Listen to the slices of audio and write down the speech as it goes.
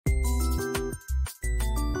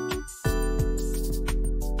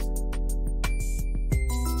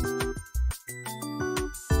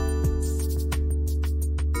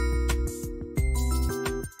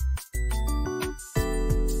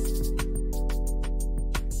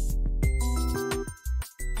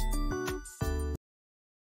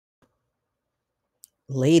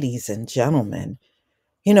Ladies and gentlemen,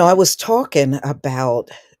 I was talking about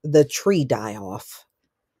the tree die off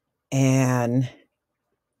and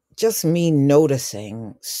just me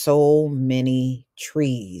noticing so many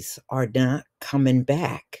trees are not coming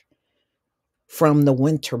back from the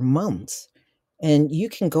winter months. And you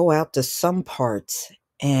can go out to some parts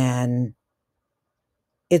and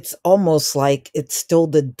it's almost like it's still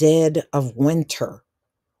the dead of winter.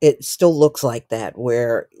 It still looks like that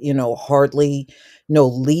where, hardly no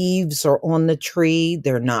leaves are on the tree,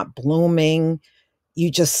 they're not blooming. You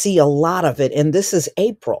just see a lot of it, and this is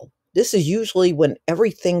April. This is usually when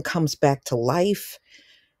everything comes back to life,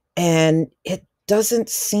 and it doesn't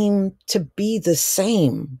seem to be the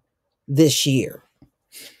same this year.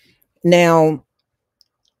 Now,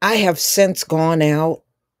 I have since gone out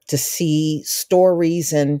to see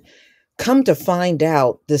stories and come to find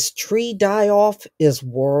out this tree die off is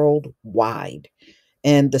worldwide.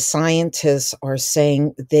 And the scientists are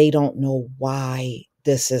saying they don't know why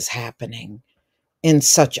this is happening in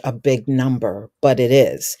such a big number, but it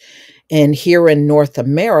is. And here in North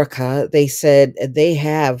America, they said they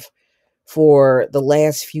have, for the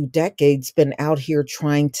last few decades, been out here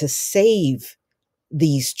trying to save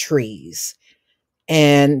these trees.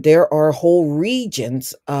 And there are whole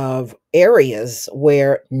regions of areas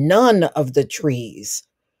where none of the trees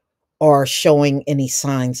are showing any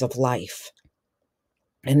signs of life.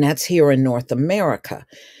 And that's here in North America.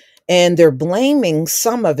 And they're blaming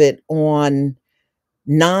some of it on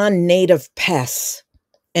non native pests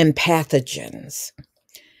and pathogens.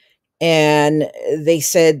 And they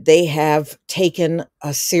said they have taken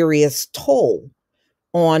a serious toll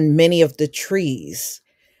on many of the trees.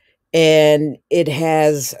 And it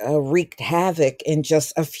has wreaked havoc in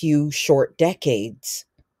just a few short decades.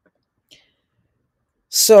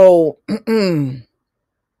 So, the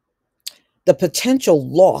potential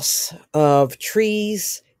loss of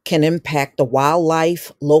trees can impact the wildlife,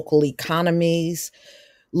 local economies,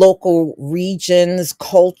 local regions,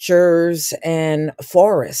 cultures, and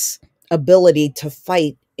forests' ability to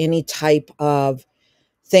fight any type of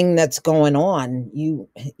thing that's going on.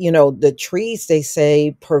 The trees, they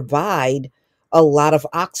say, provide a lot of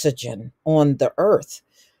oxygen on the earth.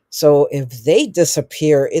 So if they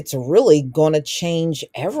disappear, it's really going to change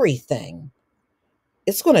everything.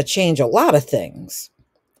 It's going to change a lot of things,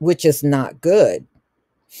 which is not good.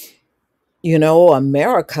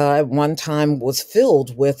 America at one time was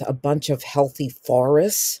filled with a bunch of healthy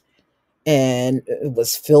forests, and it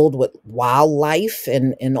was filled with wildlife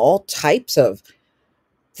and all types of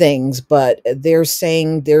things. But they're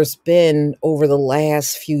saying there's been, over the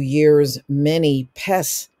last few years, many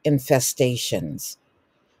pest infestations,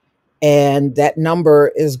 and that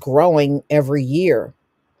number is growing every year.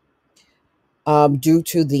 Due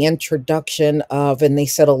to the introduction of, and they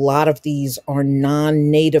said a lot of these are non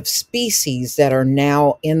native species that are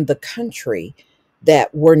now in the country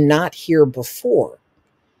that were not here before.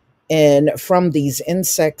 And from these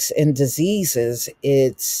insects and diseases,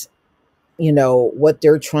 what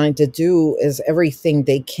they're trying to do is everything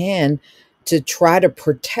they can to try to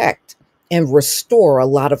protect and restore a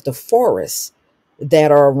lot of the forests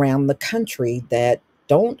that are around the country that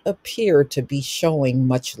don't appear to be showing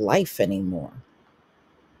much life anymore.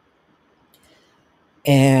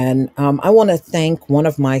 And I want to thank one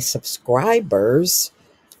of my subscribers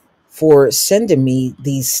for sending me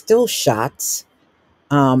these still shots.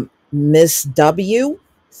 Miss W,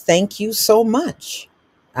 thank you so much.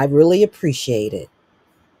 I really appreciate it.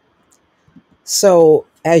 So,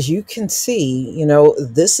 as you can see,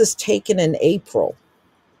 this is taken in April.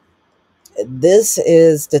 This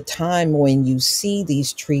is the time when you see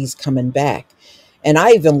these trees coming back. And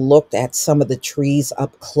I even looked at some of the trees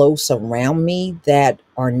up close around me that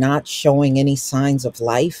are not showing any signs of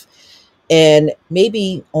life. And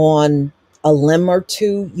maybe on a limb or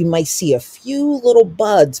two, you might see a few little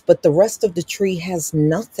buds, but the rest of the tree has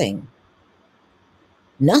nothing.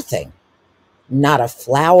 Nothing. Not a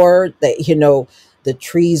flower that, the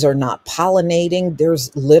trees are not pollinating.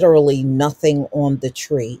 There's literally nothing on the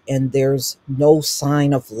tree, and there's no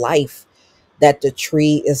sign of life that the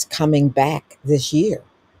tree is coming back this year.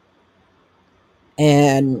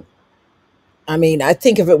 And I mean, I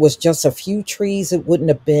think if it was just a few trees, it wouldn't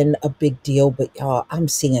have been a big deal. But y'all, I'm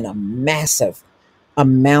seeing a massive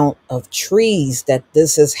amount of trees that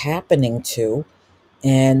this is happening to.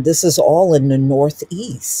 And this is all in the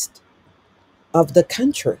northeast of the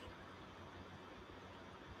country,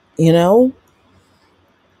 you know?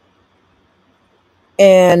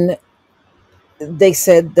 And they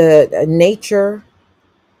said that nature,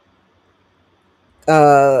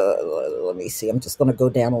 let me see, I'm just going to go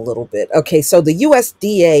down a little bit. Okay, so the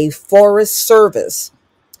USDA Forest Service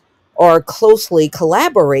are closely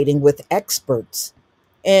collaborating with experts,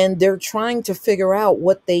 and they're trying to figure out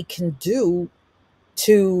what they can do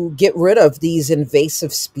to get rid of these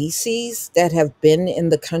invasive species that have been in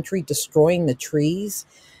the country destroying the trees.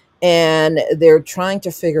 And they're trying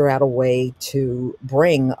to figure out a way to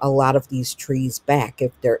bring a lot of these trees back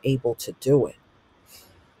if they're able to do it.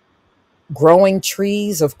 Growing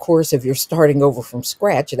trees, of course, if you're starting over from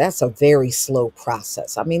scratch, that's a very slow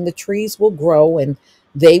process. I mean, the trees will grow and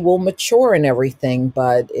they will mature and everything,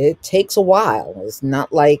 but it takes a while. It's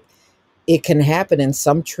not like it can happen, and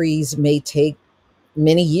some trees may take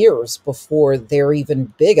many years before they're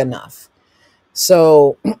even big enough.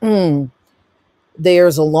 So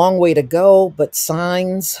there's a long way to go, but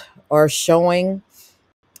signs are showing.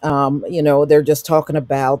 They're just talking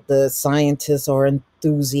about the scientists are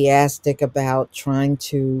enthusiastic about trying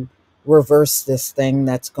to reverse this thing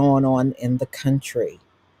that's going on in the country.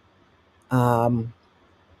 Um,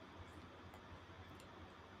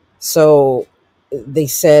 so they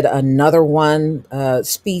said another one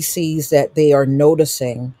species that they are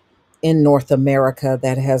noticing in North America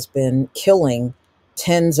that has been killing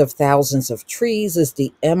tens of thousands of trees is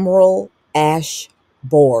the emerald ash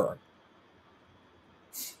borer.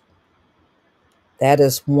 That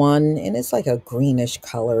is one, and it's like a greenish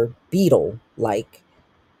color beetle like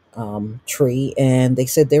tree. And they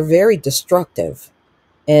said they're very destructive.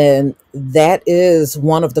 And that is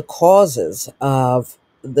one of the causes of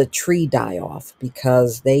the tree die off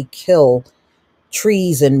because they kill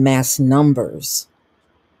trees in mass numbers.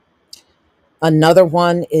 Another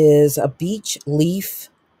one is a beech leaf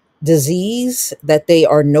disease that they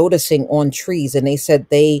are noticing on trees. And they said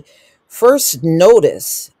they first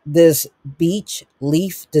noticed this beech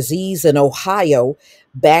leaf disease in Ohio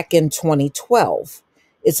back in 2012.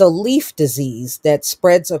 It's a leaf disease that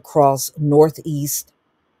spreads across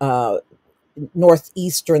uh,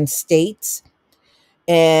 northeastern states,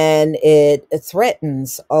 and it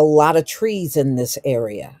threatens a lot of trees in this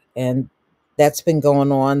area. And that's been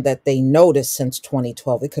going on that they noticed since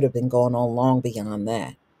 2012. It could have been going on long beyond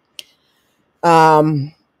that.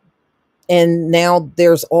 Um, and now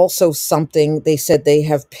there's also something they said they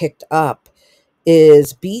have picked up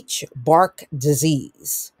is beech bark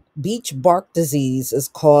disease. Beech bark disease is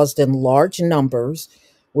caused in large numbers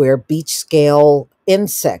where beech scale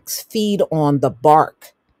insects feed on the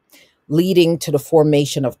bark, leading to the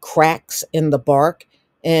formation of cracks in the bark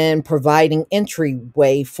and providing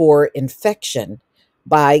entryway for infection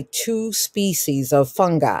by two species of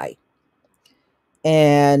fungi.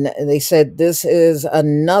 And they said this is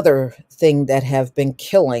another thing that have been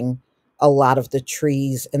killing a lot of the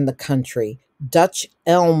trees in the country. Dutch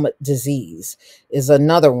elm disease is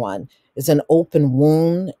another one. It's an open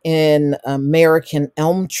wound in American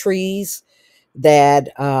elm trees that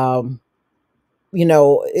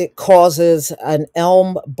it causes an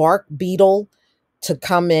elm bark beetle to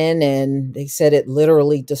come in, and they said it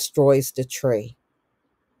literally destroys the tree.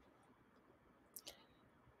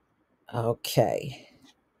 Okay.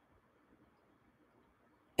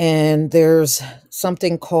 And there's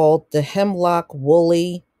something called the hemlock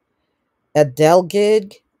woolly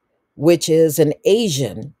adelgid, which is an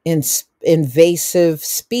Asian invasive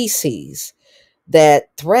species that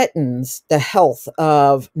threatens the health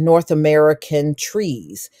of North American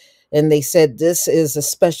trees. And they said this is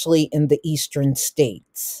especially in the eastern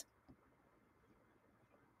states.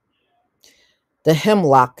 The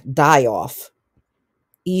hemlock die off.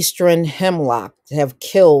 Eastern hemlock have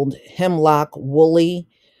killed hemlock woolly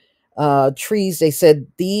trees. They said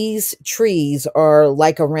these trees are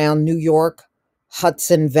like around New York,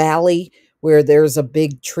 Hudson Valley, where there's a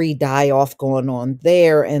big tree die off going on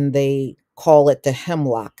there, and they call it the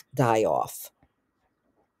hemlock die off.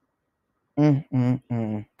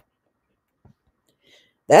 Mm-mm-mm.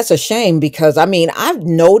 That's a shame because I mean, I've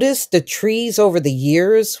noticed the trees over the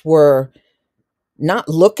years were not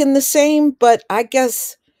looking the same, but I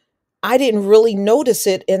guess I didn't really notice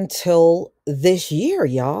it until this year,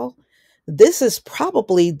 y'all. This is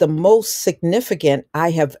probably the most significant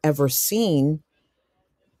I have ever seen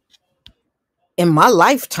in my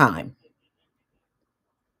lifetime.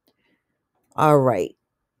 All right.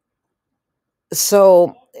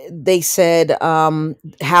 So they said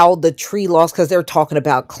how the tree loss, because they're talking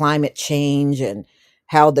about climate change and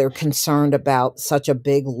how they're concerned about such a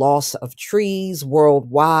big loss of trees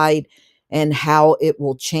worldwide and how it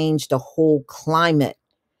will change the whole climate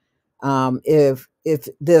if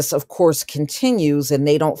this, of course, continues and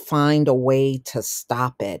they don't find a way to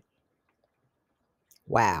stop it.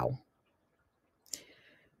 Wow.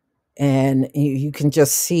 And you can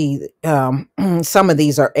just see some of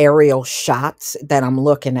these are aerial shots that I'm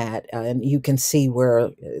looking at, and you can see where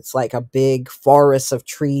it's like a big forest of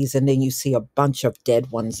trees, and then you see a bunch of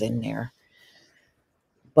dead ones in there.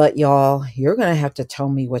 But y'all, you're going to have to tell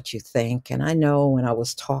me what you think. And I know when I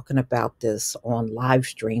was talking about this on live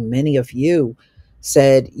stream, many of you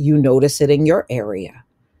said you notice it in your area,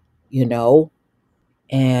 you know,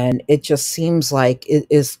 and it just seems like it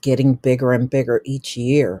is getting bigger and bigger each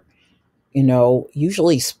year.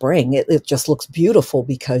 Usually spring, it just looks beautiful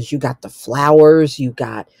because you got the flowers, you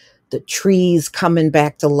got the trees coming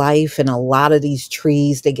back to life. And a lot of these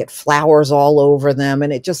trees, they get flowers all over them,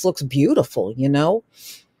 and it just looks beautiful.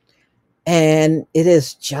 And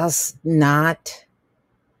it's just not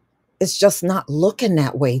looking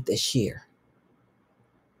that way this year.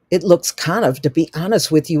 It looks kind of, to be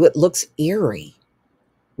honest with you, it looks eerie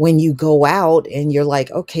when you go out and you're like,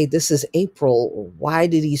 okay, this is April. Why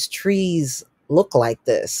do these trees look like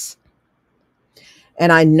this?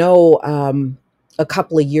 And I know a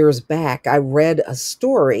couple of years back, I read a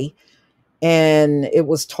story, and it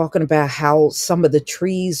was talking about how some of the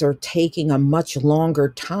trees are taking a much longer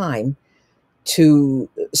time to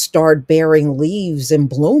start bearing leaves and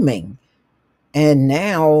blooming. And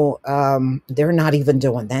now they're not even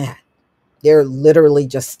doing that. They're literally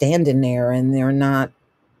just standing there, and they're not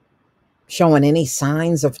showing any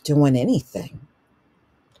signs of doing anything.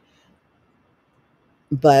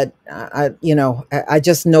 But I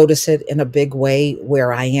just notice it in a big way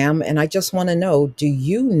where I am, and I just want to know, do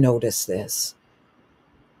you notice this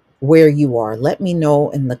where you are? Let me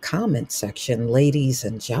know in the comment section, ladies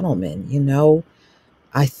and gentlemen.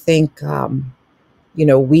 I think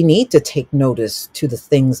we need to take notice to the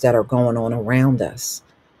things that are going on around us.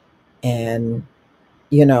 And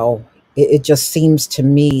it just seems to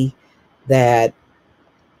me that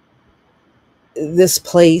this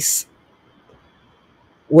place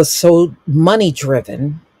was so money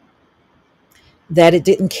driven that it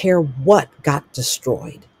didn't care what got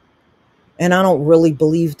destroyed. And I don't really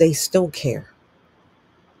believe they still care.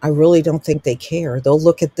 I really don't think they care. They'll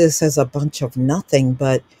look at this as a bunch of nothing,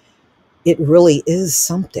 but it really is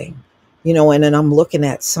something. And then I'm looking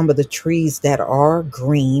at some of the trees that are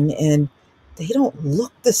green, and they don't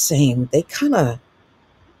look the same. They kind of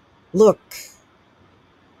look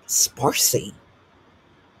sparsy.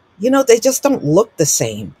 They just don't look the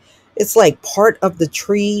same. It's like part of the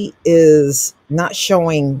tree is not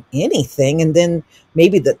showing anything, and then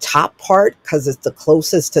maybe the top part, because it's the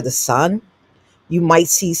closest to the sun, you might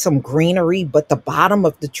see some greenery, but the bottom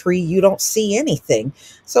of the tree, you don't see anything.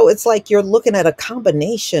 So it's like you're looking at a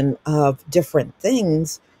combination of different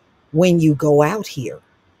things when you go out here.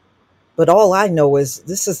 But all I know is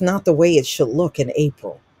this is not the way it should look in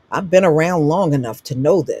April. I've been around long enough to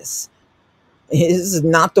know this. This is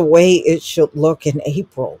not the way it should look in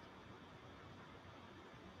April.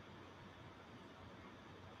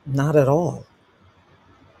 Not at all.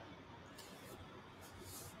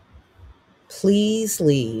 Please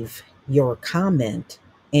leave your comment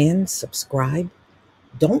and subscribe.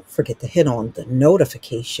 Don't forget to hit on the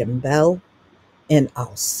notification bell, and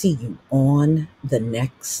I'll see you on the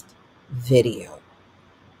next video.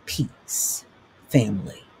 Peace,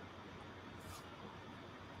 family.